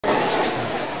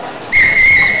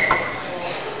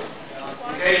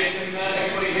Okay, can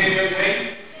everybody hear me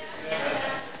okay?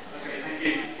 Yeah. Okay, thank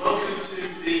you. Welcome to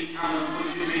the Canon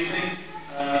Budget meeting.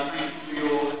 Thank you for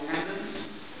your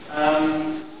attendance.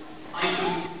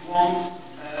 Item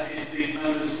 1 is the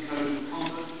Members' Code of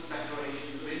Conduct,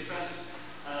 Declarations of Interest.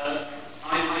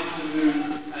 I'd like to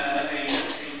move a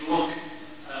block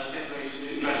declaration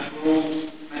of interest for all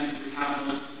members of the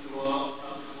Cabinet who are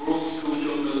for all school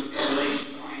governors in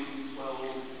relation to item 12,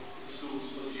 the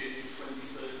school's budget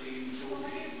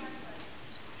 2013-14.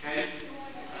 Okay?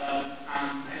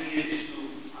 And any additional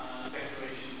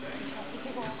declarations there?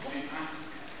 Impact?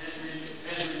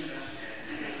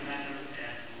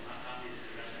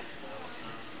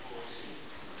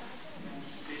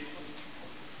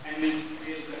 Any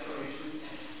real declarations?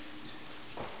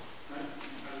 No?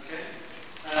 Okay.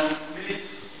 Minutes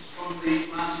from the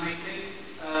last meeting.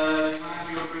 Can I have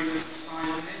your agreement to sign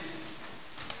the minutes?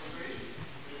 Agreed?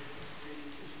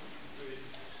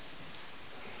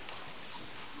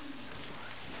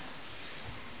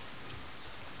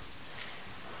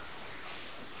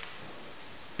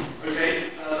 Okay,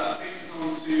 that takes us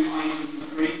on to item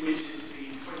 3, which is the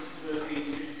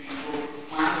 2013-16 corporate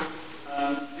plan.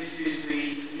 This is the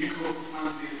new corporate plan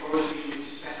for the authority which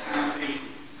sets out the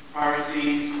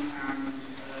priorities and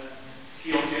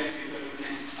key objectives over the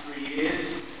next 3 years.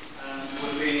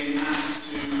 We're being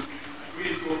asked to agree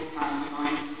the corporate plan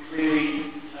tonight. Clearly,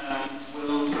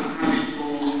 has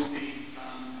informed the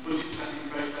budget setting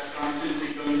process. I'm simply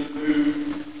going to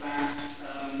move that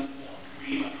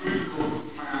we approve the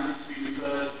corporate plan to be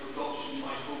referred for adoption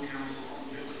by full council on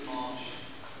the 5th of March.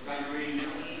 Is that agreed?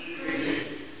 Thank you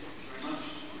very much.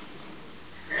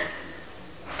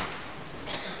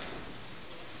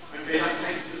 Okay, that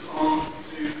takes us on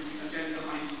to agenda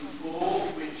item 4,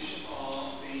 which are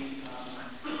the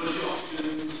budget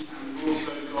options, and we've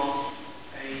also got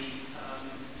a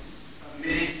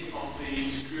minute of the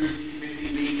scrutiny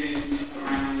committee meetings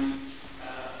around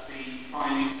the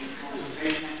findings of the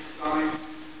consultation exercise.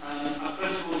 I'd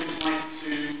first of all just like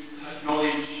to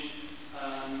acknowledge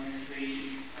the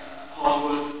hard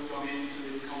work that's gone into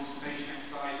the consultation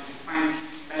exercise and thank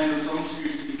members on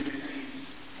scrutiny committees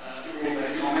for all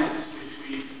their comments, which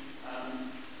we've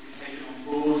taken on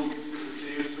board and considered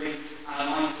seriously. And I'd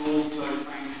like to also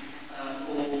thank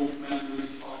all members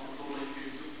of the public who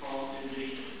took part in the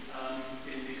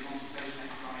consultation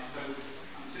exercise. So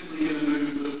I'm simply going to move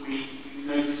that we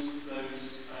note those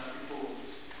reports.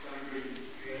 Is that agreed?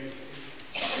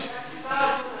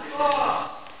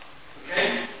 Okay,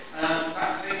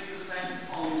 that takes us then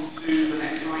on to the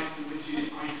next item, which is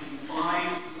item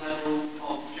 5, level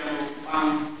of general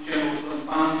fund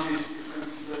balances for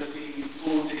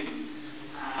 2013-14.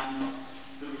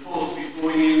 The reports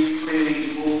before you clearly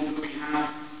inform that we have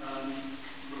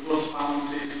robust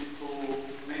balances for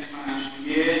next financial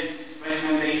year.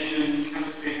 Recommendation,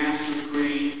 Council being asked to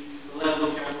agree the level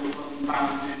of general fund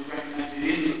balances recommended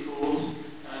in the report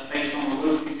based on a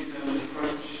locally determined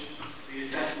approach, the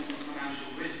assessment of financial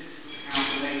risks that the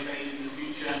Council may face in the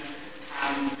future,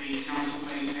 and the Council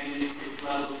maintaining its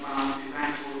level of balances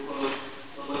at or above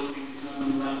the locally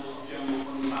determined level of general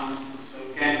fund balances. So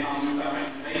again, I'll move that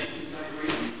recommendation. Is that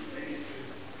agreed? Thank you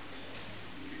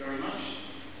very much.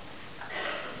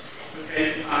 Okay,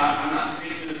 and that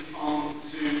takes us on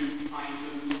to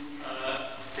item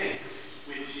 6,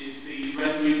 which is the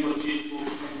revenue budget for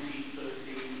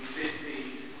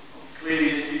 2013-16. Clearly,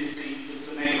 this is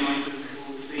the main item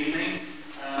for this evening.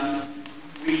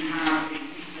 We have a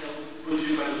detailed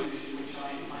budget resolution, which I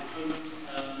hope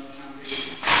can be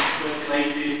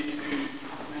circulated to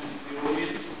members of the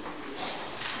audience.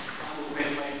 That will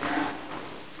take place now.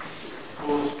 Of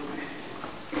course,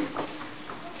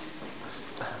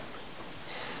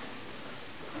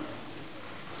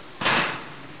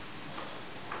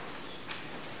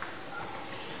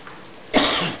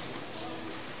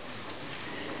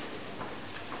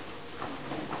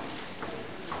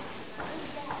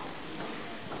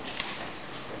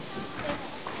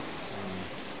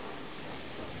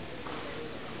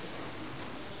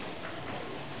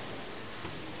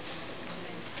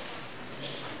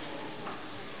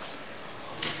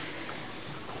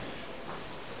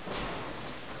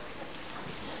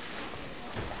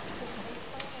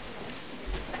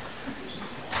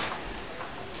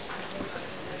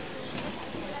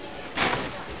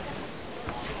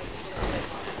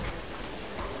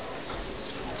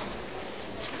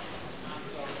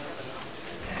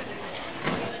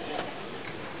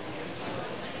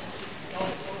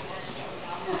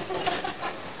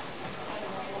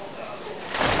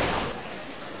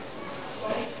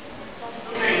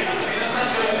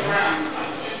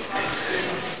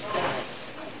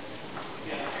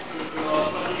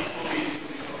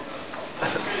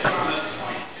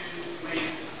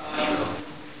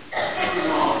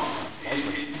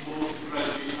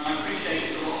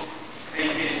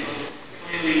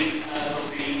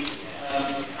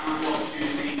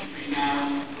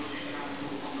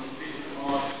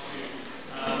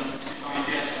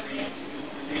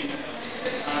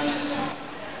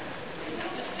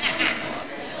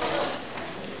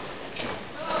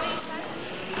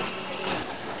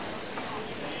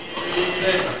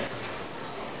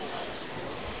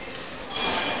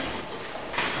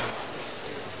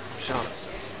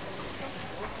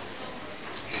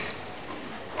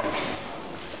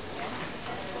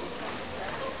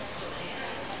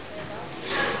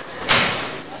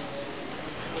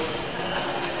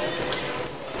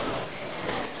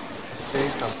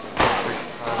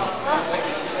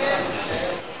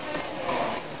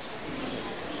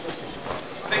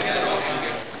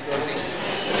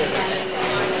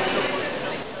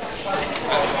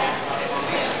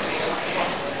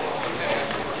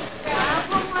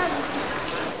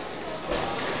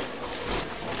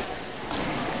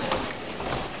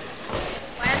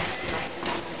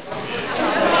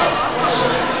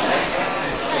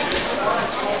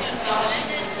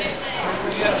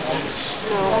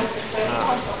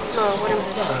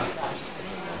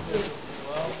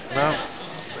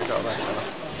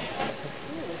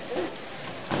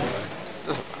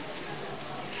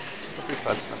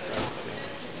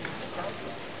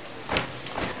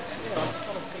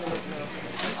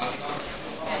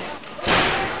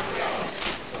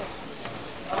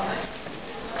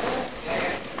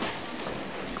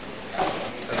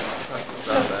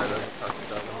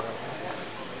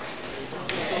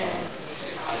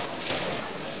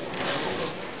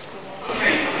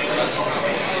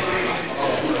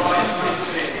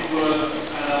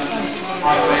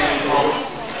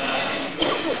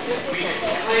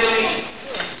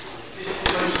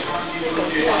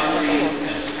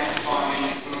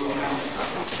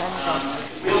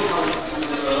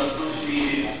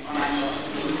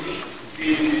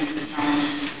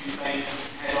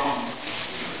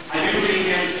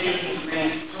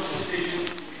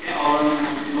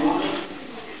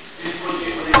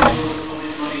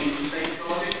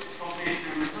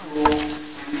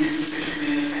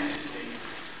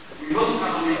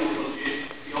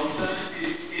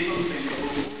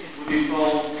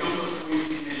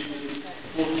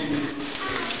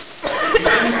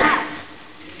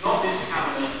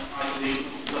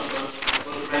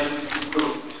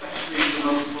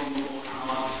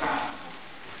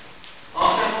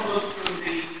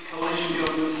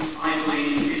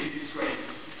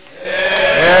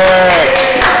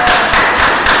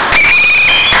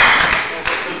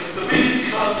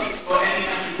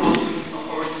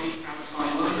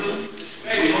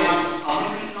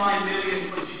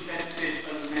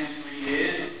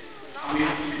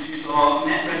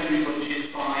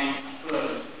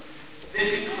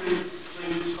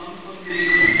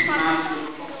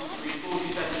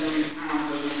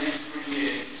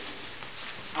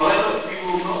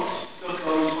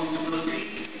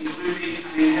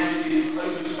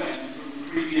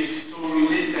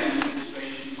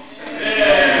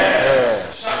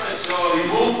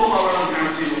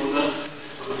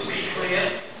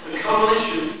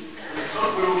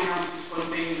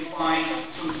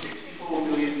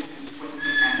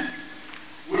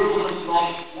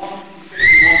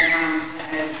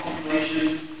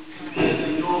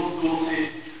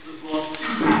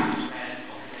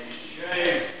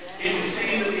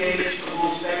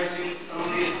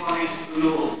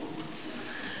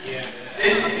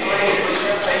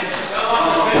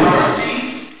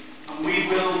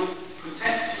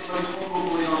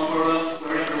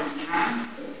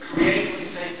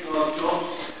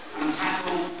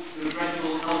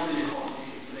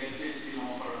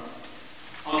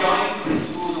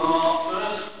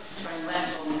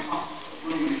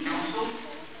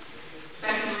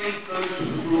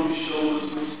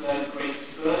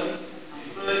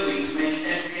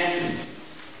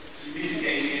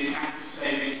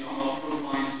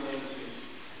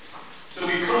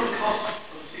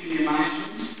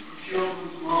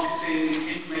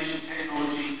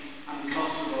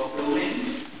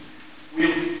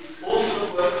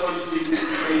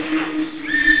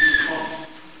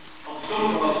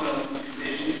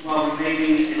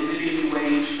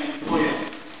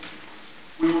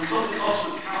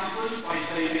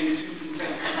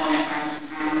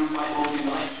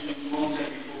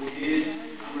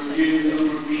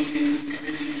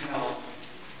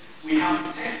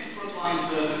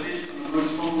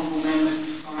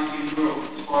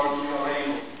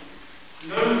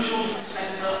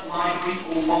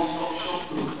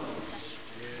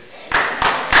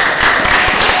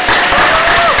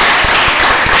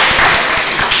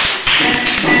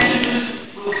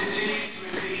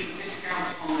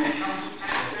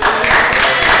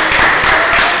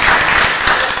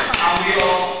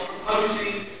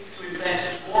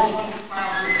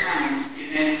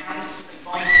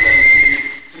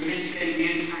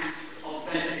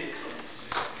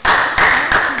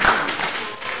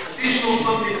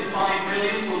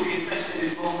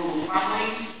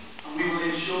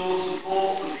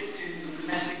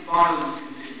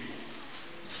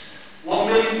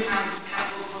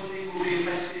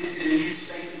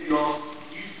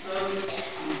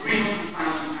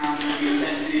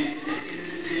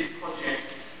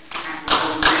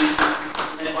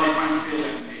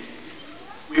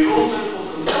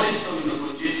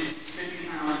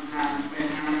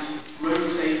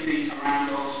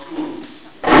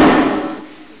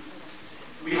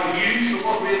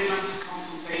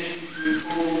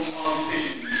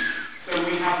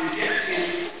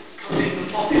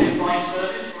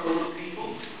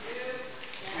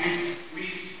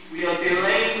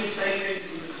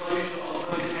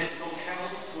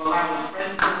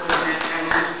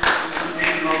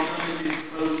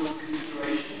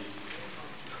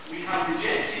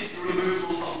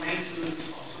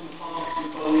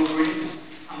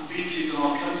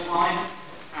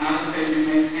 And as I said, we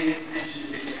maintain a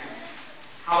pension discount.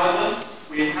 However,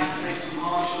 we have had to make some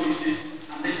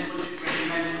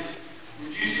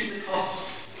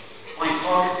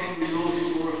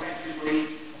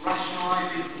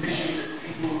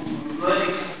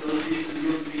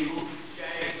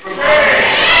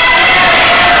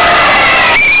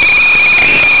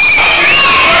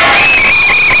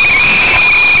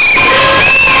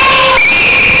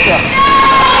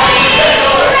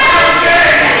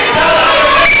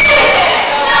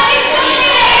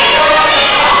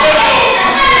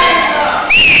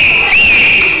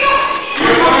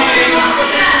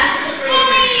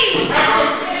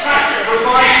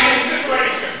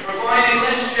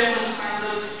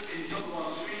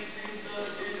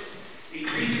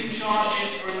increasing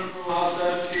charges for a number of our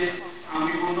services, and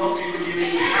we will not be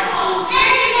renewing the councils. We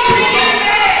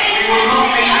will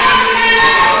not be renewing the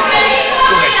councils.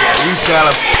 You sell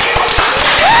them.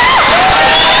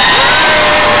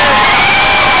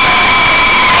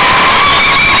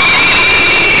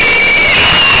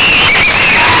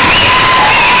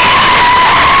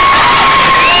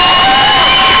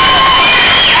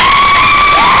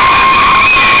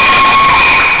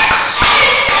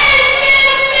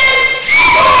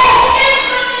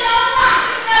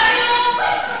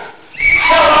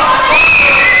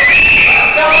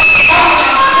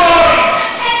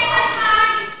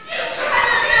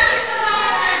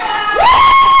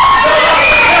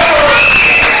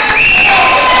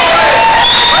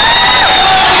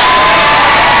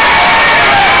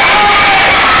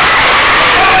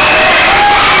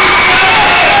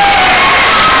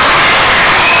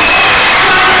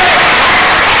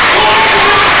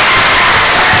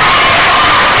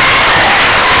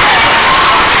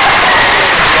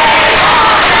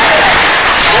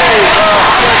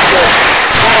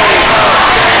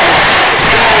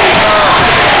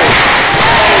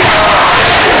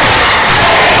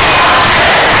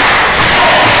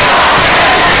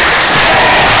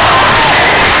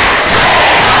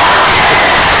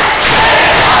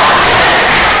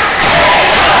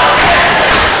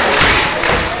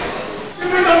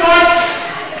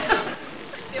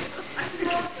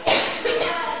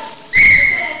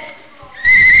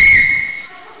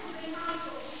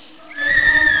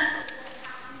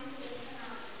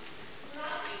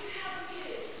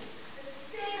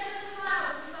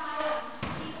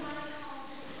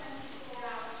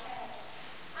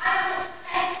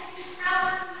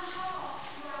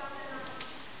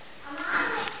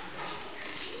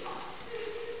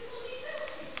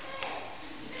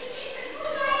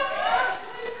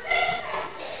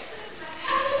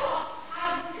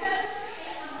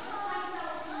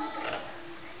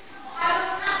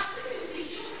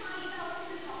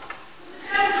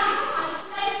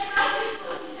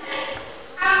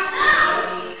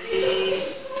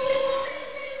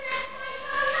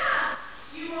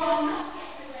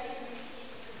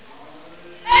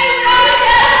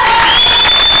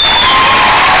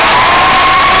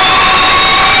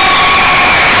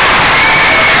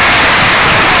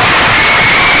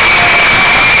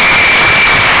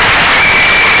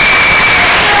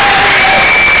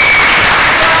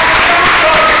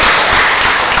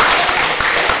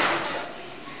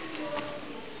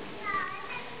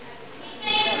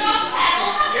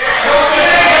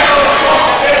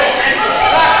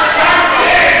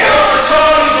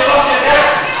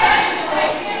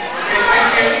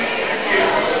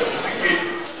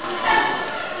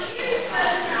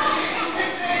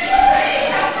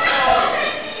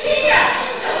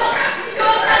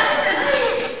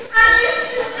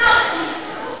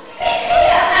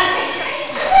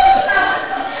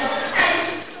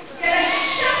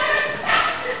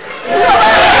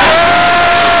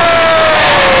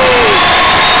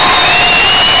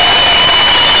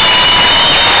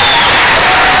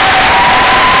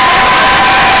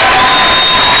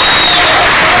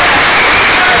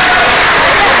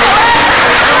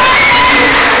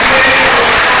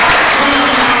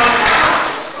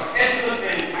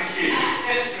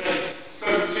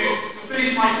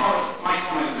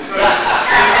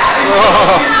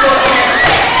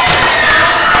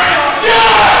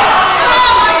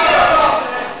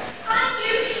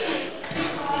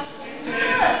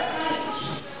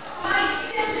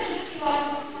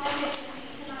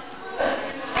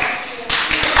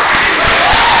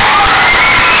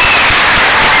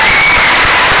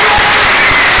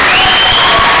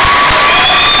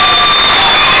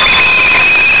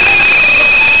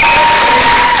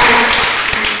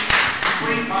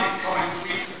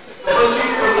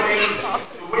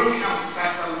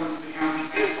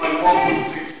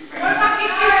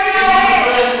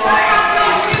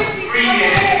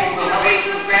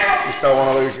 Don't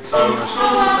want to lose your bonus. So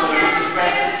the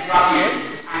value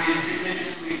and is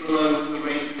significantly below the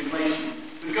rate of inflation.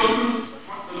 The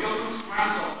government's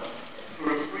grant offer for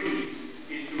a freeze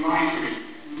is derisory.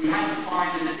 We would have to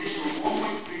find an additional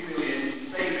 1.3 billion in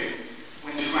savings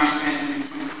when the grant ends in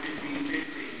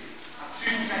 2015-16. A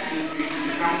 2% increase in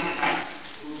the council tax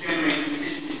will generate an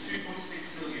additional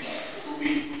 2.6 billion,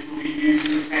 which will be used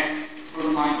to protect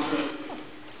frontline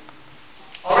services.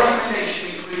 Our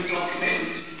recommendation includes our commitment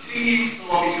to continue to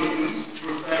lobby government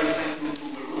for a fair assessment for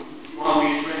Wirral while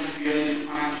we address the urgent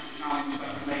financial challenge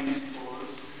that remains before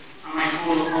us. And I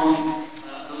call upon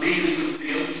the leaders of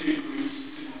the other two groups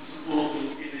to support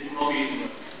us in this lobbying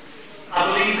work. I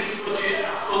believe this budget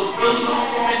fulfills our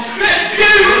promise to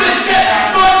reduce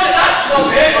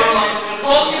frontline services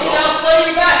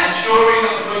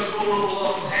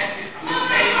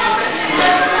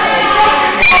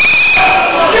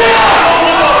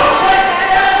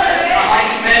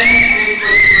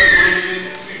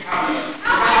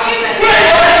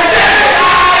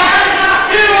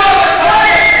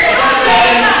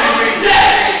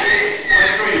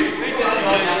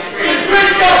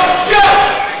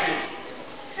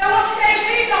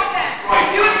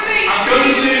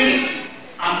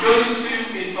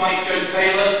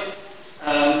Taylor,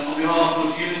 on behalf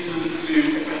of Unison, to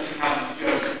address the Cabinet.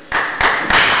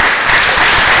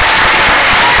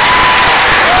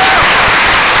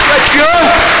 Joe.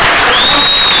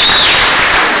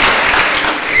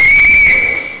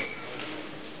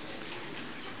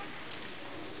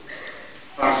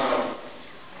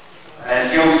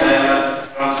 Joe Taylor,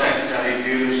 Grand Secretary of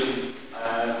Unison,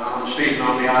 I'm speaking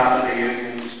on behalf of the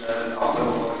unions of the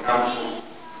local council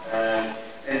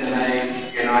in the name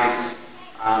Unite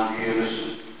and Unison.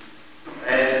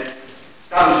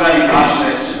 That was very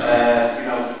passionate,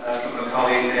 from a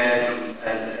colleague there from the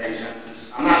day centres,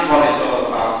 and that's what it's all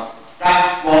about.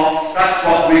 That's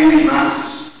what really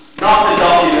matters, not the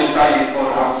documents that you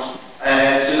put out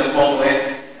to the public,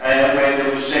 where there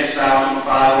was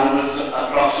 6,500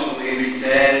 approximately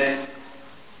returned.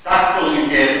 That doesn't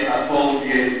give a full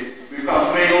view. We've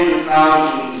got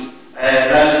 300,000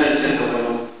 residents in the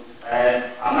Wirral, and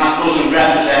that doesn't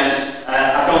represent, I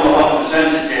don't know what the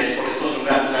percentage is, but it doesn't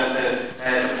represent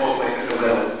the public of the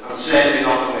Wirral, and certainly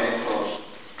not the workforce.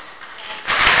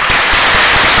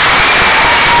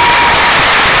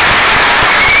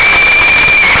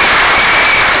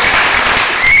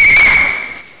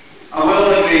 I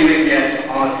will agree with you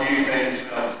on a few things,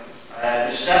 Phil.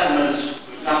 The settlement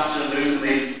was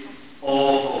absolutely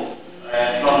awful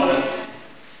from the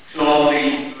Tory,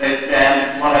 Lib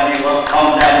Dem, whatever you want,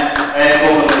 on them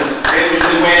government. It was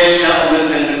the worst settlement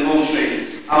in the country,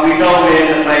 and we know where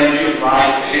the blame should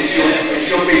lie. It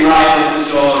should be lying with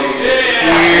the Tories. It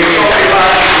should be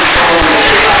lying with the Tories.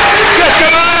 Get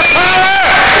them out of power!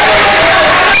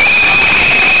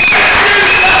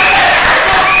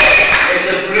 It's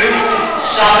a brutal,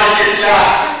 savage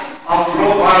attack on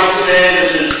frontline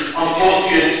services, on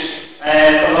budgets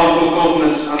for local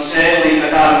governments, and certainly for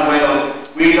that Wirral.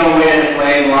 We know where the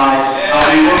blame lies, and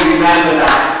we will remember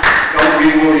that. Don't be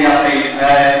worried at the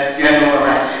general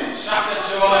elections.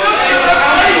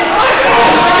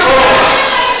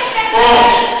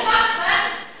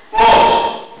 But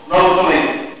locally,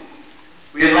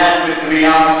 we are left with the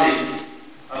reality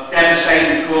of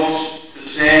devastating cuts to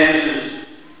services.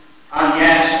 And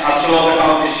yes, I talk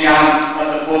about the sham of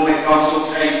the public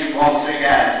consultation once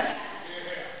again.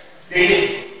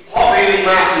 What really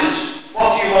matters, what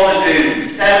do you want to do?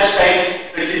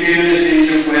 Devastate the communities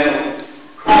of Wirral.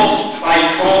 Cut by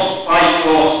cut by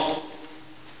cut.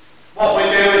 What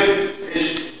we're doing is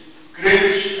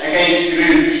groups against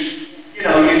groups.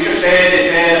 You just heard it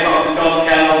there about the dog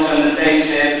kennels and the day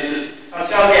services. I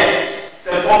tell you,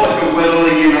 the public of Wirral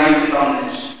are united on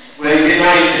this. We're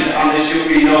united, and there should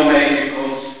be no major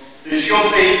cuts. There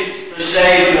should be the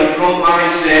same of the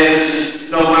frontline services,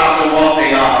 no matter what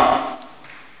they are.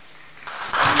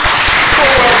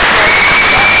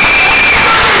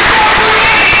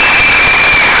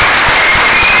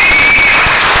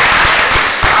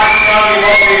 I'll tell you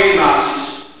what really matters.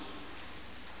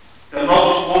 The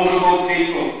most wonderful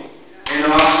people in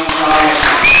our society.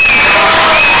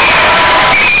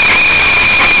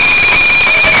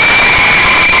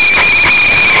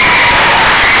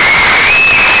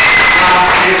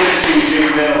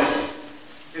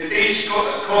 If these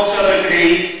cuts are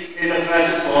agreed in the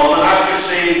present form, and I've just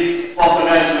seen what the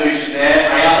resolution there,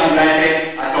 I haven't read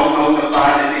it, I don't know the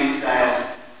finer detail,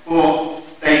 but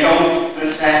they don't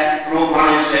protect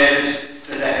frontline service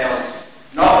to the hills.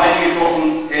 Not when you put them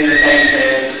in the day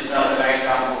services as an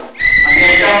example. And the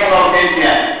example I'll give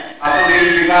you, I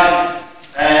believe we've had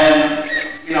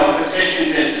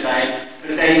petitions in today for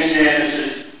day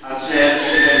services and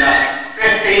services in that.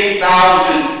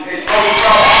 15,000, it's only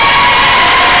got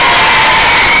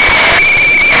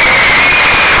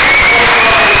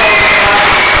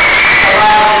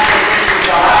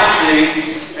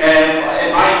in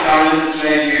my time in the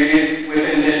trade union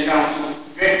within this council,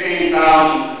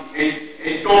 15,000,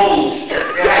 it doubles.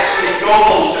 It actually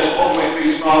doubles the public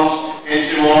response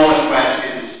into all the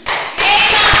questions.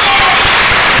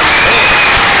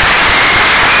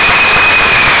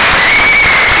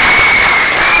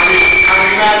 And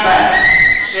remember,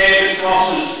 service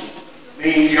losses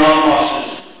mean job losses.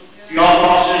 Job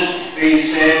losses mean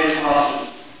service losses.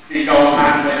 They go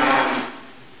hand in hand.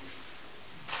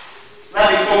 Let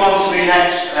me come on to my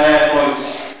next point,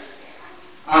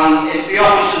 and it's the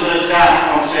opposite attack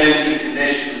on terms and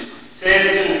conditions.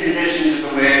 Terms and conditions of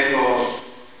the workforce.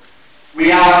 We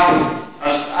have,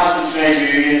 as the trade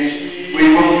unions, we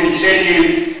will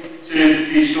continue to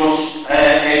discuss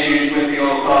issues with the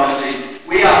authority.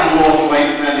 We haven't walked away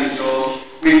from any talks.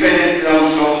 We've been in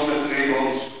those talks for 3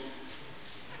 months.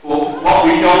 But what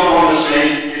we don't want to see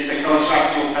is the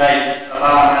contractual pay of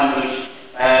our members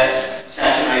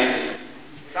decimated.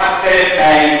 That's their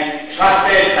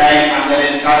pay, and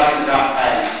they're entitled to that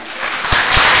pay.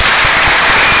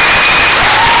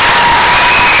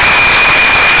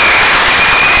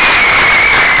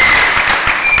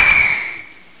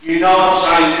 know I've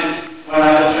cited, when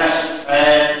I've addressed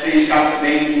these kind of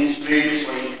meetings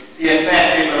previously, the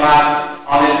effect it will have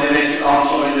on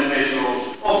some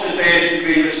individuals. Up to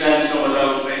 33% some of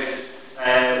those figures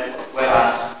were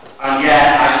at. And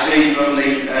yet I see from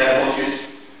the budget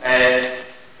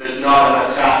there's not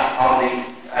an attack on the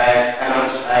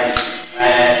enhanced pay,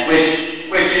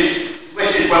 which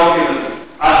is welcome.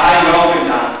 I welcome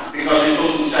that, because it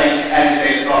doesn't say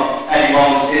anything about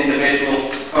anyone's individual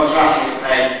contractual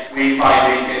pay week by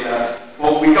week in there.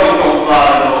 But we don't go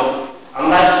far enough. And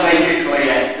let's make it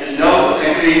clear, there's no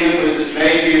agreement with the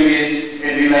trade unions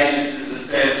in relation to the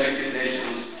terms and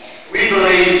conditions. We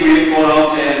believe we've put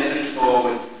alternatives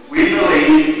forward. We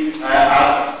believe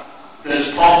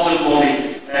there's pots of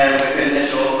money within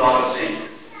this authority.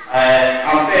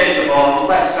 And first of all,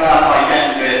 let's start by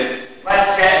getting rid.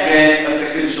 Let's get rid of the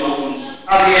consultants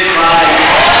and the advisors.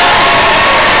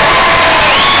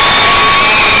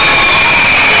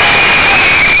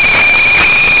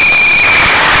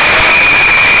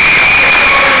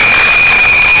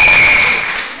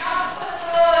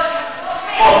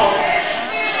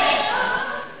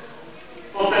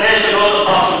 But there is another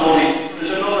pot of money.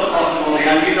 There's another pot of money,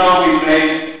 and you know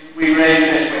we raised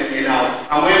this with you now,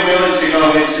 and we're willing to go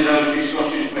into those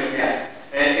discussions with you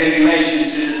in relation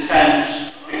to the temps,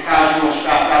 the casual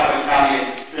staff that we're carrying.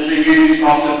 There's a huge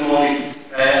pot of money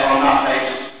on that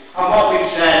basis. And what we've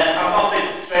said, and what the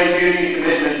trade union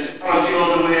commitments and the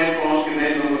other workforce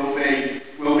commitment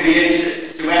will be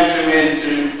to enter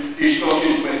into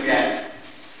discussions with you.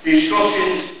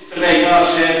 Discussions to make our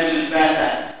services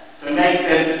better, to make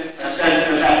them a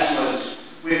centre of excellence.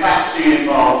 With ACSI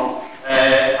involved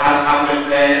and with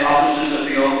the officers of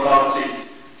the authority.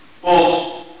 But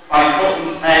by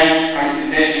cutting pay and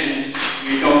conditions,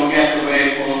 you don't get the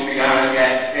workforce behind you.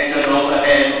 It's another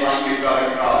hurdle like we've got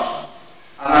across.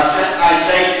 And I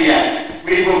say to you,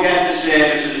 we will get the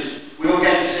services. We'll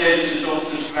get the services up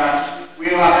to scratch.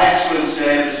 We'll have excellent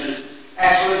services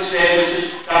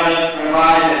that are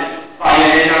provided by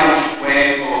an in-house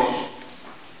workforce.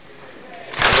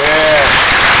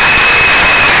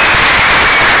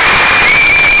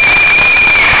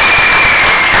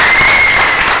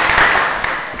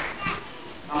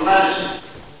 And let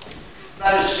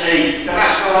us see, the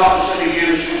National Office of the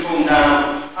Youth should come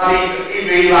down, and he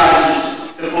realises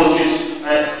the budget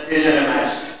is in a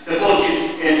mess. The budget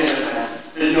is in a mess.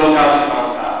 There's no doubt about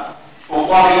that. But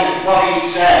what he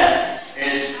said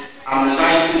is, and there's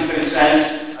items been sent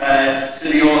to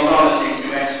the authority to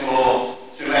explore.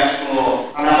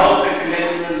 And I hope the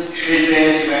commitment is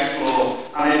there to explore.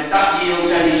 And if that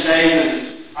yields any savings,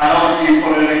 I hope you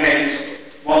put it against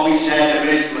what we said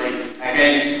originally,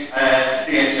 against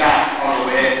the attack on the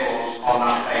workforce on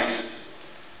that basis.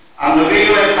 And the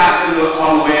real impact on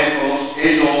the workforce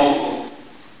is awful.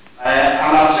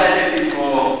 And I've said it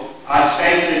before, I've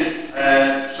stated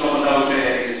some of those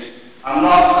areas. I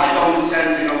don't intend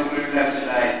to go through them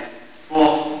today. But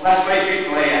let's make it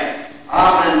clear,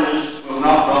 our members will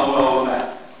not roll over.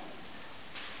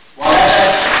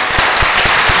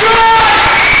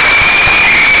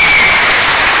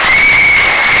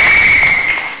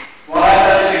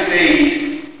 Whatever is agreed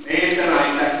here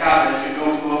tonight at Cabinet to go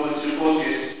forward to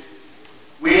budget,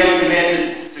 we are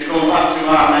committed to go back to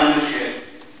our members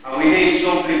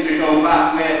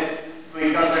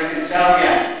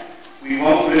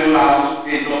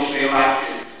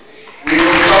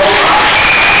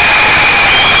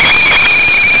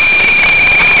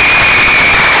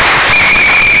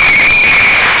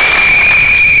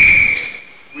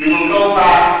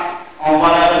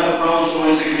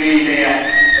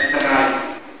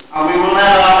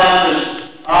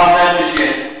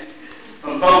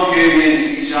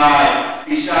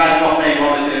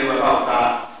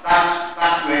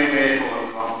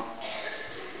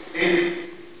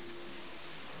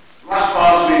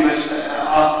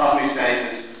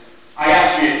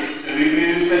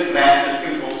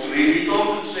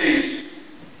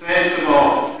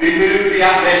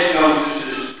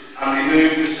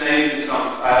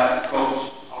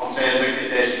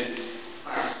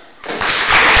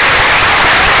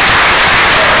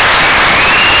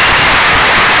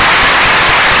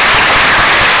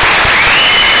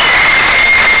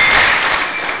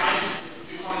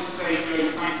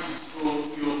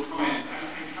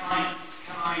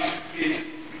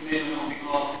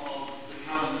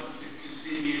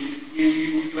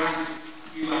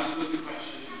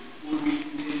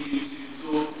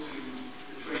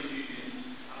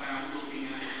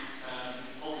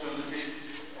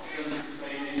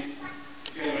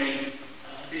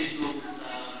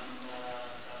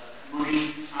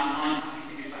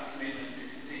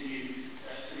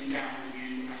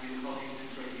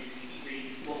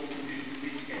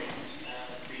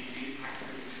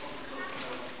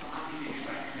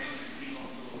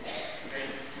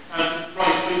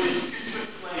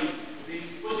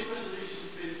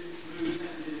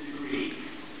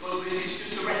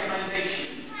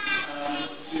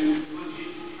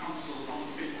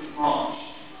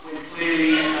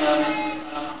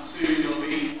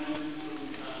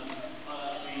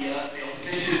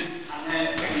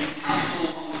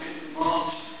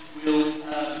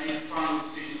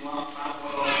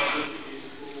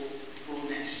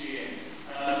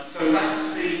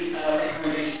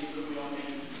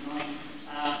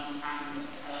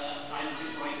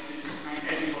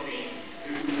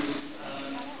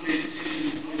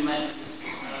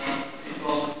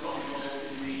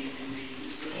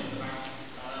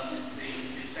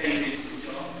stated